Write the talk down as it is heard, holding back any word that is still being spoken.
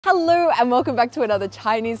Hello and welcome back to another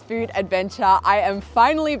Chinese food adventure. I am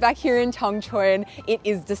finally back here in Changchun. It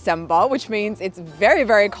is December, which means it's very,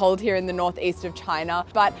 very cold here in the northeast of China.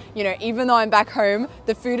 But, you know, even though I'm back home,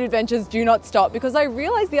 the food adventures do not stop because I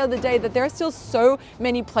realized the other day that there are still so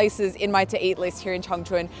many places in my to eat list here in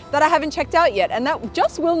Changchun that I haven't checked out yet, and that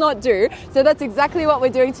just will not do. So that's exactly what we're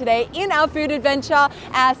doing today in our food adventure,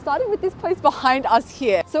 starting with this place behind us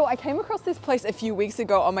here. So I came across this place a few weeks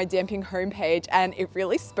ago on my Dianping homepage, and it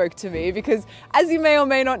really spoke to me because, as you may or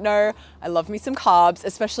may not know, I love me some carbs,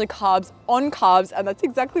 especially carbs on carbs, and that's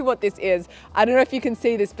exactly what this is. I don't know if you can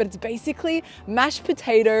see this, but it's basically mashed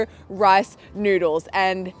potato rice noodles.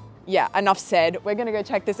 And yeah, enough said. We're gonna go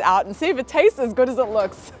check this out and see if it tastes as good as it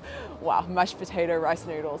looks. Wow, mashed potato rice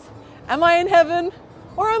noodles. Am I in heaven?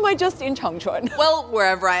 Or am I just in Changchun? Well,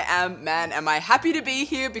 wherever I am, man, am I happy to be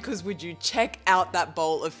here because would you check out that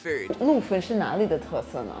bowl of food? 陆粉是哪里的特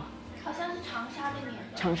色呢？好像是长沙那边的。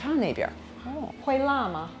长沙那边。哦，会辣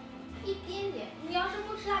吗？一点点。你要是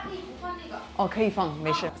不吃辣，可以不放这个。哦，可以放，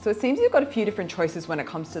没事。So it seems you've got a few different choices when it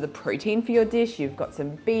comes to the protein for your dish. You've got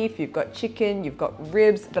some beef, you've got chicken, you've got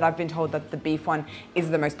ribs, but I've been told that the beef one is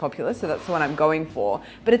the most popular, so that's the one I'm going for.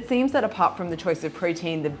 But it seems that apart from the choice of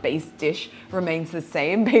protein, the base dish remains the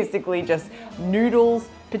same, basically just noodles,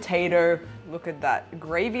 potato. Look at that,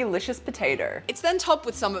 gravy-licious potato. It's then topped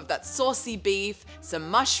with some of that saucy beef,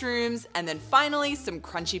 some mushrooms, and then finally some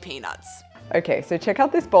crunchy peanuts. Okay, so check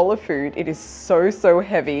out this bowl of food. It is so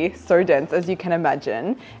heavy, so dense, as you can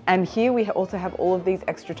imagine. And here we also have all of these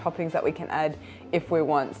extra toppings that we can add if we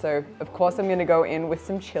want. So of course I'm gonna go in with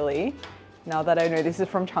some chili. Now that I know this is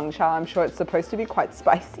from Changsha, I'm sure it's supposed to be quite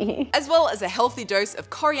spicy. As well as a healthy dose of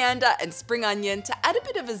coriander and spring onion to add a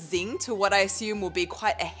bit of a zing to what I assume will be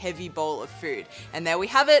quite a heavy bowl of food. And there we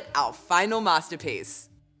have it, our final masterpiece.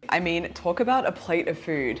 I mean, talk about a plate of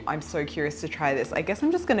food. I'm so curious to try this. I guess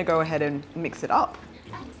I'm just gonna go ahead and mix it up.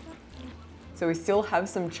 So we still have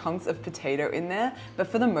some chunks of potato in there, but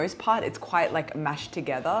for the most part, it's quite like mashed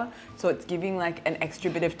together. So it's giving like an extra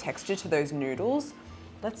bit of texture to those noodles.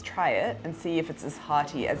 Let's try it and see if it's as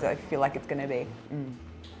hearty as I feel like it's gonna be.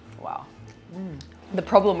 Wow. The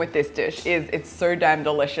problem with this dish is it's so damn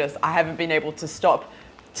delicious. I haven't been able to stop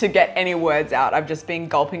to get any words out. I've just been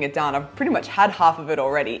gulping it down. I've pretty much had half of it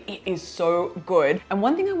already. It is so good. And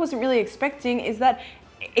one thing I wasn't really expecting is that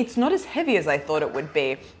it's not as heavy as I thought it would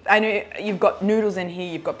be. I know you've got noodles in here,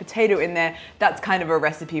 you've got potato in there. That's kind of a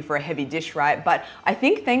recipe for a heavy dish, right? But I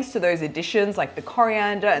think thanks to those additions like the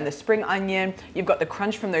coriander and the spring onion, you've got the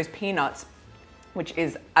crunch from those peanuts, which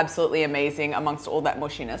is absolutely amazing amongst all that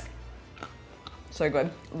mushiness. So good,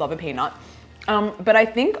 love a peanut. But I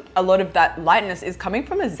think a lot of that lightness is coming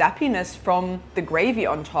from a zappiness from the gravy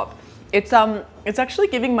on top. It's actually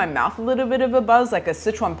giving my mouth a little bit of a buzz, like a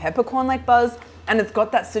Sichuan peppercorn like buzz. And it's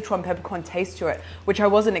got that Sichuan peppercorn taste to it, which I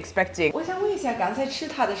wasn't expecting. 我想问一下，刚才吃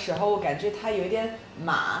它的时候，我感觉它有点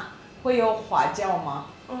麻，会有花椒吗？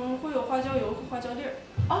会有花椒油和花椒粒儿。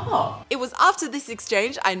Oh. It was after this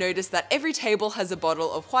exchange I noticed that every table has a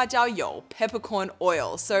bottle of huajiaoyou, peppercorn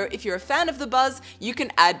oil. So if you're a fan of the buzz, you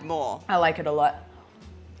can add more. I like it a lot.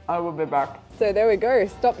 I will be back. So there we go,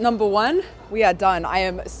 stop number one. We are done. I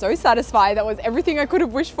am so satisfied. That was everything I could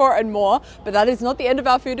have wished for and more, but that is not the end of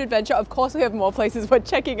our food adventure. Of course, we have more places we're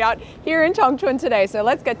checking out here in Changchun today. So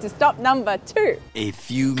let's get to stop number 2. A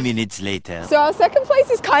few minutes later. So our second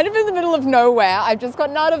place is kind of in the middle of nowhere. I've just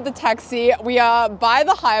gotten out of the taxi. We are by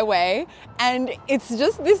the highway, and it's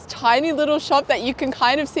just this tiny little shop that you can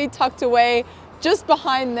kind of see tucked away just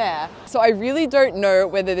behind there. So I really don't know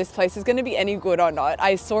whether this place is gonna be any good or not.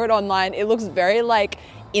 I saw it online. It looks very like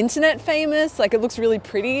internet famous, like it looks really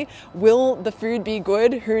pretty. Will the food be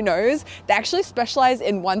good? Who knows? They actually specialize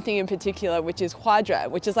in one thing in particular, which is huazhe,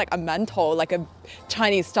 which is like a mantou, like a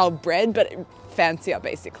Chinese style bread, but fancier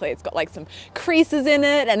basically. It's got like some creases in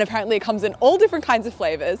it, and apparently it comes in all different kinds of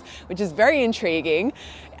flavors, which is very intriguing.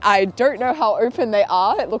 I don't know how open they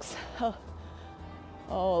are. It looks,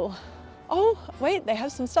 oh, wait, they have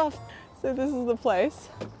some stuff. So this is the place.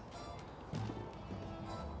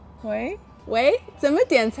 喂，怎么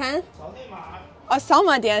点餐？扫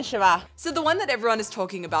码点是吧？ So the one that everyone is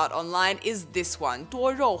talking about online is this one,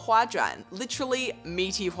 多肉花卷, literally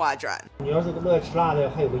meaty 花卷. 你要是乐意吃辣的，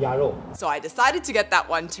还有个鸭肉。 So I decided to get that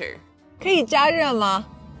one too. 可以加热吗？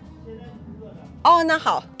哦，那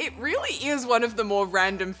好。It really is one of the more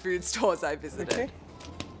random food stores I visited. Okay.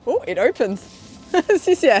 Oh, it opens.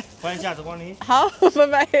 谢谢。欢迎下次光临。好，拜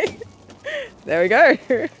拜。There we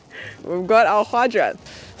go. We've got our huazhe.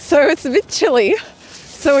 So it's a bit chilly,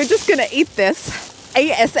 so we're just gonna eat this.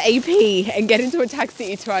 ASAP and get into a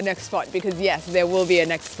taxi to our next spot because yes, there will be a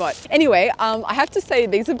next spot. Anyway, I have to say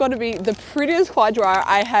these have got to be the prettiest foie gras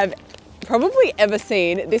I have probably ever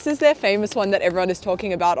seen. This is their famous one that everyone is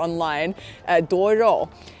talking about online, Doro.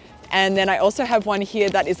 And then I also have one here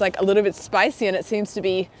that is like a little bit spicy and it seems to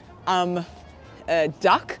be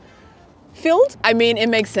duck filled. I mean, it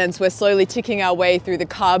makes sense. We're slowly ticking our way through the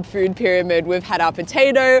carb food pyramid. We've had our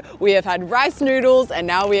potato, we have had rice noodles, and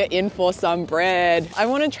now we are in for some bread. I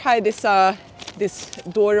want to try this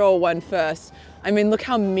Doro one first. I mean, look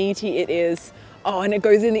how meaty it is. Oh, and it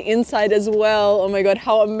goes in the inside as well. Oh my God,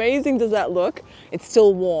 how amazing does that look? It's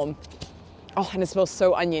still warm. Oh, and it smells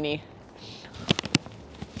so oniony.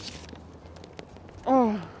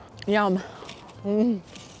 Oh, yum.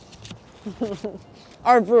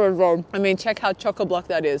 I mean, check how chock-a-block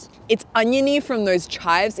that is. It's oniony from those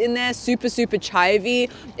chives in there, super, super chivey.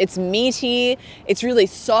 It's meaty, it's really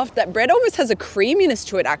soft. That bread almost has a creaminess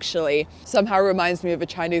to it actually. Somehow reminds me of a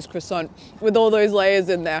Chinese croissant with all those layers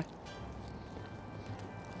in there.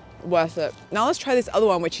 Worth it. Now let's try this other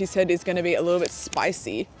one, which he said is gonna be a little bit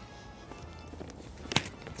spicy.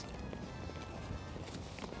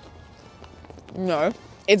 No.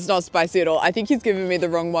 It's not spicy at all. I think he's given me the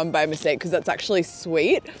wrong one by mistake because that's actually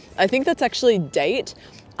sweet. I think that's actually date.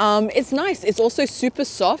 It's nice. It's also super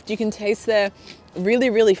soft. You can taste they're really,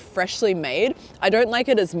 really freshly made. I don't like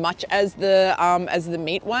it as much as the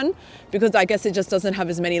meat one because I guess it just doesn't have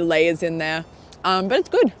as many layers in there. But it's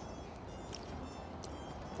good.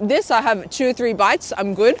 This I have 2 or 3 bites.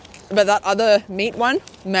 I'm good. But that other meat one,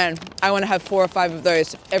 man, I want to have 4 or 5 of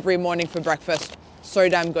those every morning for breakfast. So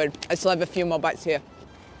damn good. I still have a few more bites here.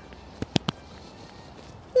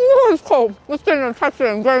 Oh, it's cold. Let's get in a taxi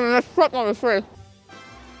and go to the next spot on the free.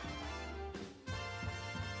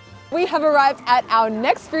 We have arrived at our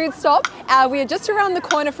next food stop. We are just around the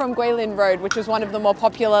corner from Guilin Road, which is one of the more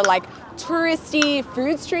popular, like, touristy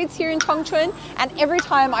food streets here in Changchun. And every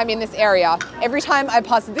time I'm in this area, every time I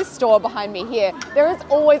pass this store behind me here, there is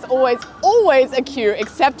always, always, always a queue,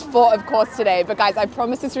 except for, of course, today. But guys, I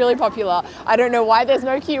promise it's really popular. I don't know why there's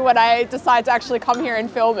no queue when I decide to actually come here and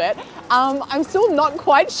film it. I'm still not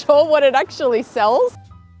quite sure what it actually sells.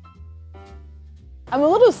 I'm a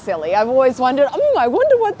little silly. I've always wondered, I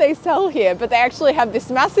wonder what they sell here. But they actually have this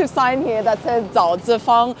massive sign here that says 早子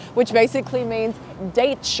坊, which basically means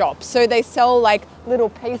date shop. So they sell like little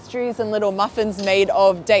pastries and little muffins made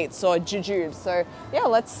of dates or jujubes. So yeah,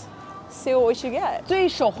 let's see what we should get. 最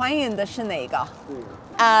受欢迎的是哪个?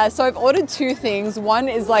 So I've ordered 2 things. One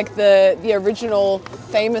is like the original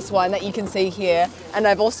famous one that you can see here. And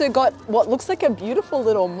I've also got what looks like a beautiful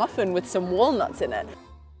little muffin with some walnuts in it.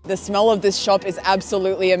 The smell of this shop is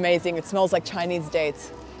absolutely amazing. It smells like Chinese dates.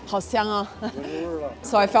 好香啊.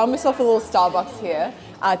 So I found myself a little Starbucks here.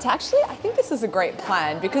 I think this is a great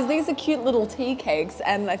plan because these are cute little tea cakes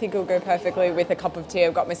and I think it'll go perfectly with a cup of tea.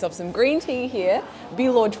 I've got myself some green tea here,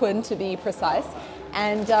 Chun to be precise.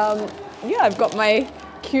 And yeah, I've got my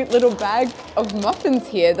cute little bag of muffins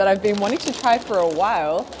here that I've been wanting to try for a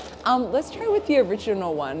while. Let's try with the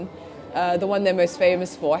original one, the one they're most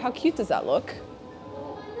famous for. How cute does that look?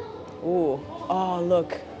 Ooh, oh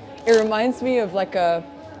look. It reminds me of like a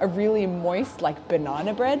really moist like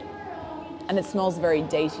banana bread and it smells very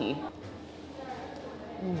datey.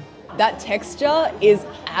 That texture is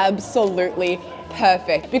absolutely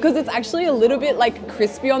perfect because it's actually a little bit like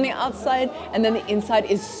crispy on the outside and then the inside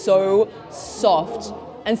is so soft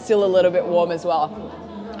and still a little bit warm as well.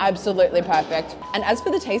 Absolutely perfect. And as for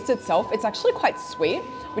the taste itself, it's actually quite sweet,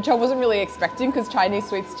 which I wasn't really expecting because Chinese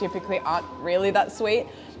sweets typically aren't really that sweet.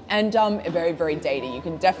 And very, very datey. You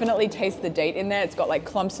can definitely taste the date in there. It's got like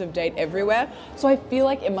clumps of date everywhere. So I feel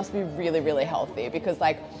like it must be really, really healthy because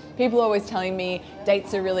like people are always telling me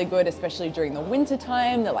dates are really good, especially during the winter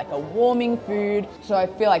time. They're like a warming food. So I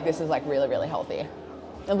feel like this is like really, really healthy.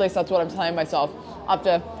 At least that's what I'm telling myself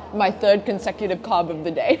after my 3rd consecutive carb of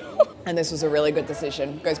the day. And this was a really good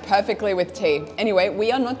decision. Goes perfectly with tea. Anyway,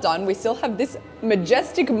 we are not done. We still have this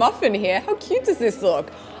majestic muffin here. How cute does this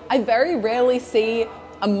look? I very rarely see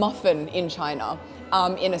a muffin in China.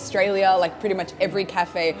 In Australia, like pretty much every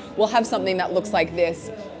cafe will have something that looks like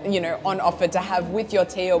this, you know, on offer to have with your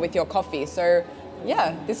tea or with your coffee. So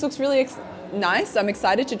yeah, this looks really nice. I'm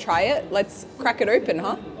excited to try it. Let's crack it open,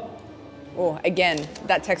 huh? Oh, again,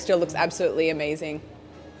 that texture looks absolutely amazing.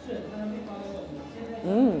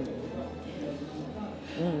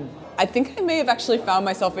 I think I may have actually found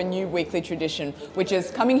myself a new weekly tradition, which is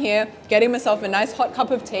coming here, getting myself a nice hot cup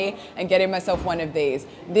of tea and getting myself one of these.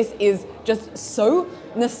 This is just so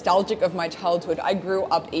nostalgic of my childhood. I grew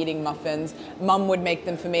up eating muffins. Mum would make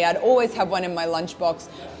them for me. I'd always have one in my lunchbox.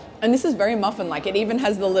 And this is very muffin-like. It even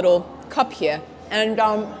has the little cup here. And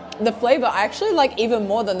the flavor I actually like even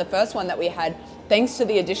more than the first one that we had. Thanks to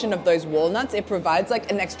the addition of those walnuts, it provides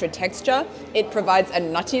like an extra texture. It provides a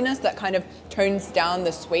nuttiness that kind of tones down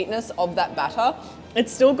the sweetness of that batter.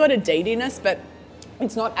 It's still got a datiness, but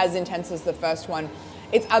it's not as intense as the first one.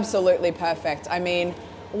 It's absolutely perfect. I mean,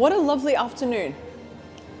 what a lovely afternoon.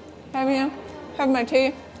 Have here, have my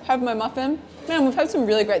tea, have my muffin. Man, we've had some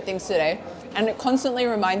really great things today. And it constantly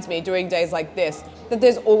reminds me doing days like this that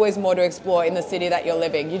there's always more to explore in the city that you're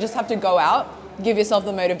living. You just have to go out, give yourself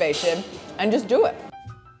the motivation, and just do it.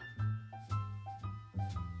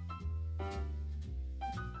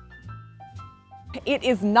 It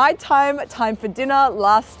is nighttime, time for dinner,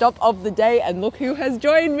 last stop of the day, and look who has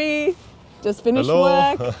joined me. Just finished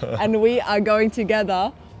work, and we are going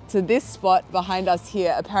together to this spot behind us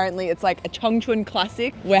here. Apparently it's like a Changchun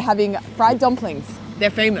classic. We're having fried dumplings. They're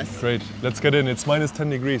famous. Great, let's get in. It's minus 10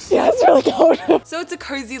 degrees. Yeah, it's really cold. So it's a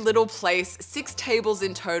cozy little place, 6 tables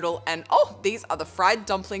in total, and oh, these are the fried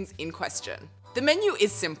dumplings in question. The menu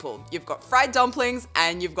is simple. You've got fried dumplings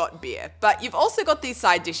and you've got beer, but you've also got these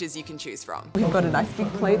side dishes you can choose from. We've got a nice big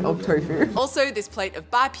plate of tofu. Also this plate of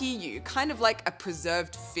ba pi yu, kind of like a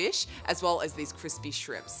preserved fish, as well as these crispy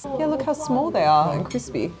shrimps. Yeah, look how small they are and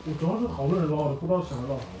crispy.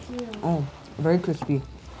 Oh, very crispy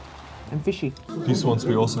and fishy. These ones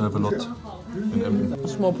we also have a lot in Emden.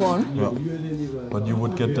 Small prawn. Yeah. But you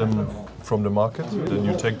would get them from the market, then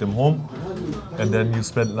you take them home, and then you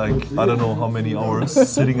spend like, I don't know how many hours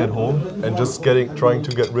sitting at home and just trying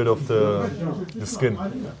to get rid of the skin.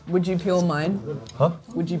 Would you peel mine? Huh?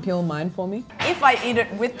 Would you peel mine for me? If I eat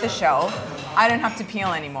it with the shell, I don't have to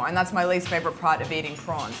peel anymore, and that's my least favorite part of eating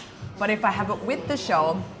prawns. But if I have it with the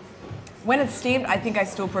shell, when it's steamed, I think I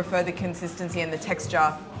still prefer the consistency and the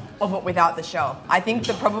texture of it without the shell. I think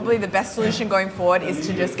that probably the best solution going forward is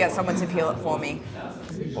to just get someone to peel it for me.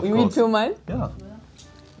 You mean peel mine? Yeah.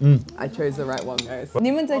 I chose the right one, guys.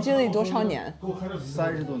 你们在这里多少年?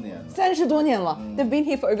 30多年。30多年了. They've been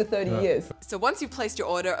here for over 30 years. So once you've placed your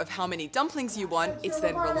order of how many dumplings you want, it's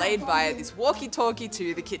then relayed via this walkie-talkie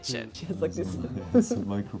to the kitchen. She has like this. It's a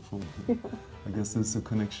microphone. I guess there's a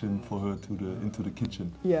connection for her into the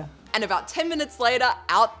kitchen. Yeah. And about 10 minutes later,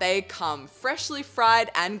 out they come, freshly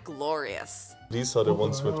fried and glorious. These are the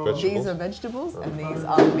ones with vegetables. These are vegetables and these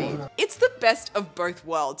are meat. It's the best of both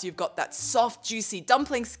worlds. You've got that soft, juicy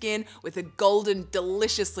dumpling skin with a golden,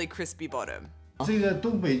 deliciously crispy bottom. 这个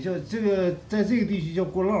东北叫这个，在这个地区叫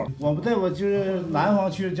锅烙，我们在我就是南方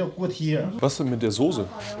区叫锅贴。Was denn mit der Soße?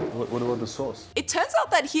 What about the sauce? It turns out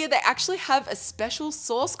that here they actually have a special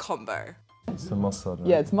sauce combo. It's the mustard. Right?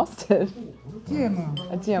 Yeah, it's mustard. 芥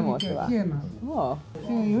末，芥末是吧？芥末， Oh.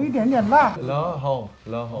 有一点点辣，辣好，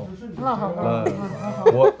辣好。辣好，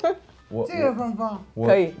我这个很棒。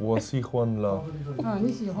可以。我喜欢辣。啊，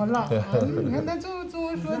你喜欢辣？你看他中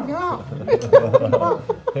文说挺好。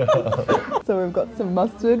So we've got some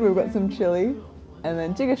mustard, we've got some chili, and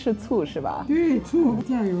then 这个是醋是吧？对，醋、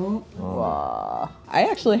酱油。 Wow. I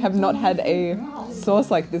actually have not had a sauce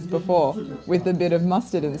like this before, with a bit of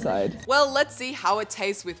mustard inside. Well, let's see how it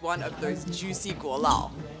tastes with one of those juicy guolao.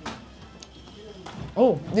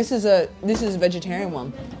 Oh, this is a vegetarian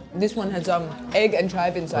one. This one has egg and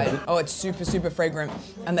chive inside. Oh, it's super, super fragrant.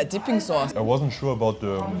 And that dipping sauce. I wasn't sure about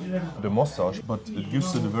the mustache, but it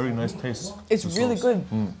gives it a very nice taste. It's really good.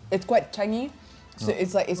 It's quite tangy. So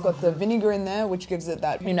it's like, it's got the vinegar in there, which gives it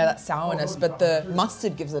that, you know, that sourness, but the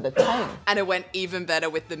mustard gives it a tang. And it went even better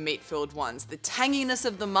with the meat-filled ones. The tanginess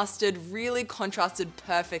of the mustard really contrasted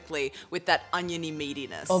perfectly with that oniony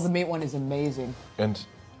meatiness. Oh, the meat one is amazing. And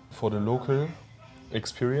for the local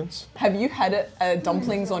experience. Have you had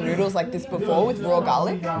dumplings or noodles like this before with raw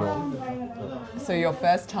garlic? No. So your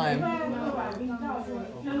first time.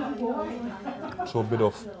 So a bit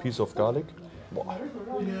of piece of garlic.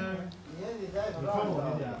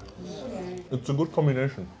 It's a good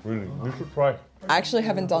combination, really. You should try. I actually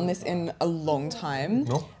haven't done this in a long time.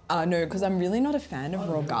 No? No, because I'm really not a fan of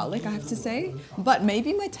raw garlic, I have to say. But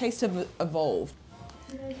maybe my taste have evolved.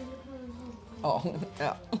 Oh,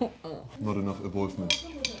 yeah. Not enough evolvement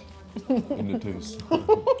in the taste.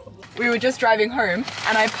 We were just driving home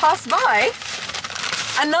and I passed by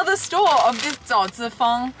another store of this 枣子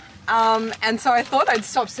坊. And so I thought I'd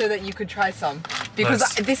stop so that you could try some. Because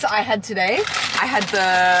nice. this I had today. I had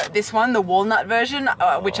this one, the walnut version,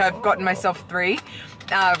 which I've gotten myself 3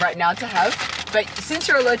 right now to have. But since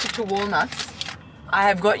you're allergic to walnuts, I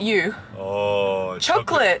have got you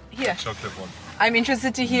chocolate. Here. Chocolate one. I'm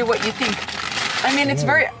interested to hear what you think. I mean, it's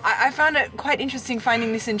I found it quite interesting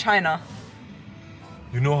finding this in China.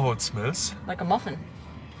 You know how it smells? Like a muffin.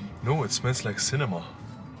 No, it smells like cinema.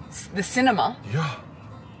 the cinema. Yeah.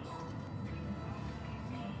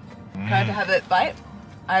 Can I have a bite?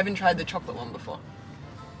 I haven't tried the chocolate one before.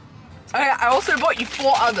 Okay, I also bought you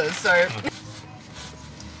 4 others, so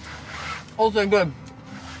also good.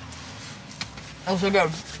 Also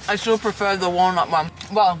good. I still prefer the walnut one.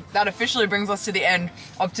 Well, that officially brings us to the end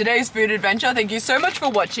of today's food adventure. Thank you so much for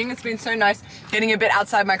watching. It's been so nice getting a bit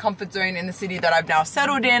outside my comfort zone in the city that I've now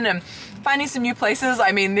settled in and finding some new places.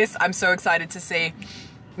 I mean, this I'm so excited to see.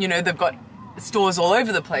 You know, they've got stores all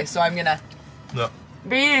over the place, so I'm gonna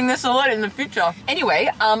be eating this a lot in the future. Anyway,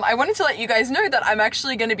 I wanted to let you guys know that I'm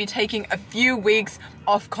actually going to be taking a few weeks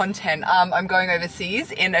off content. I'm going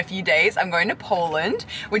overseas in a few days. I'm going to Poland,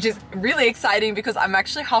 which is really exciting because I'm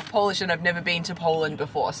actually half Polish and I've never been to Poland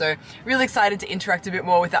before. So really excited to interact a bit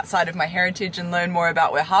more with that side of my heritage and learn more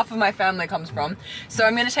about where half of my family comes from. So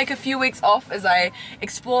I'm going to take a few weeks off as I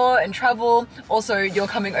explore and travel. Also, you're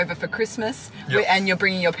coming over for Christmas. Yep. And you're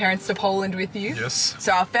bringing your parents to Poland with you. Yes.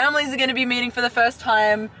 So our families are going to be meeting for the first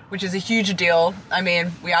time, which is a huge deal. I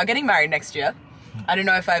mean, we are getting married next year. I don't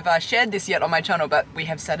know if I've shared this yet on my channel, but we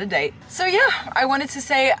have set a date. So yeah, I wanted to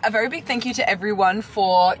say a very big thank you to everyone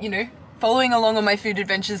for, you know, following along on my food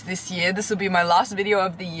adventures this year. This will be my last video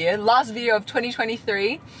of the year, last video of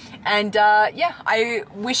 2023. And yeah, I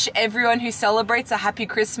wish everyone who celebrates a happy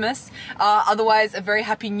Christmas, otherwise a very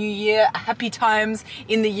happy new year, happy times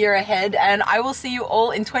in the year ahead. And I will see you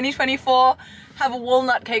all in 2024. Have a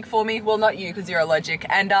walnut cake for me. Well, not you because you're allergic.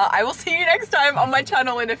 And I will see you next time on my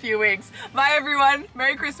channel in a few weeks. Bye everyone.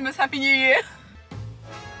 Merry Christmas. Happy New Year.